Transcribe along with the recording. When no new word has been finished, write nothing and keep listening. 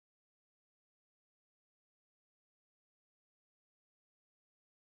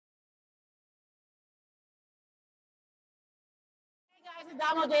This is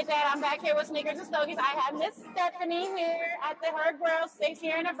DomoDidThat. I'm back here with Sneakers and Stogies. I have Miss Stephanie here at the Her Girls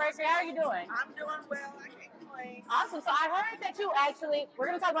 6th-year anniversary. How are you doing? I'm doing well. I can't complain. Awesome. So I heard that you actually, we're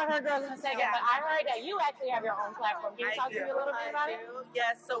going to talk about Her Girls in a second, but I heard that you actually have your own platform. Can you talk to me a little bit about it?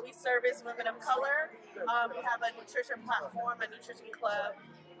 Yes, so we service women of color. We have a nutrition platform, a nutrition club,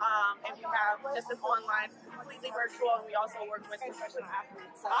 and we have just an online, completely virtual, and we also work with professional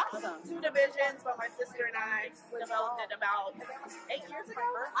athletes. So Awesome. 2 divisions, but my sister and I developed it about 8 years ago.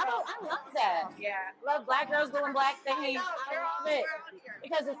 I love that. Yeah. Love black girls doing black things. I love it.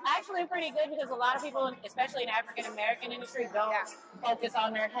 Because it's actually pretty good because a lot of people, especially in the African American industry, don't focus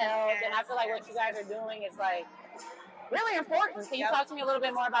on their health. And I feel like what you guys are doing is like really important. Can you talk to me a little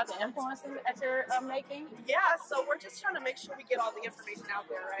bit more about the influences that you're making? Yeah, so we're just trying to make sure we get all the information out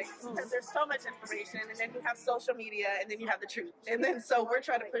there, right? Because there's so much information, and then you have social media, and then you have the truth. And then so we're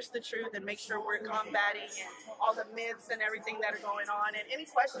trying to push the truth and make sure we're combating all the myths and everything that are going on, and any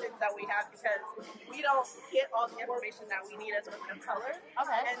questions that we have, because we don't get all the information that we need as women of color.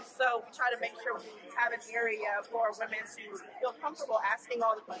 Okay. And so we try to make sure we have an area for women to feel comfortable asking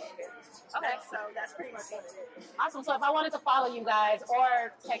all the questions. Okay. And so that's pretty much what it is. Awesome. So if I wanted to follow you guys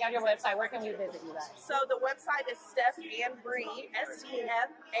or check out your website, where can we visit you guys? So the website is StephandBree,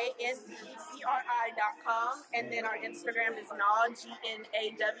 StephandBree.com, and then our Instagram is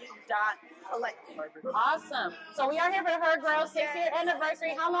GNAW.Collective. Awesome. So we are here for the Her Girls 6th-year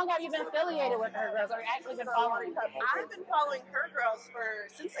anniversary. How long have you been affiliated with Her Girls, or actually been following? I've been following Her Girls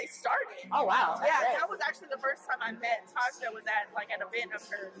since they started. Oh wow. Yeah, that was actually the first time I met Tasha. Was at like an event of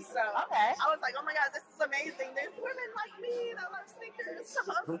hers. So I was like, oh my god, this is amazing. There's women like me that love sneakers. So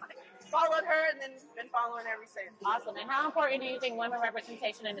I was like, followed her and then been following ever since. Awesome. And how important do you think women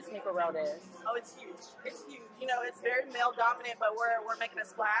representation in the sneaker world is? Oh, it's huge. It's huge. You know, it's very male dominant, but we're making a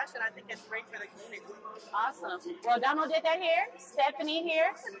splash, and I think it's great for the community. Awesome. Well, DomoDidThat here, Stephanie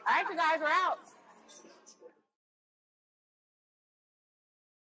here. All right, you guys, we're out.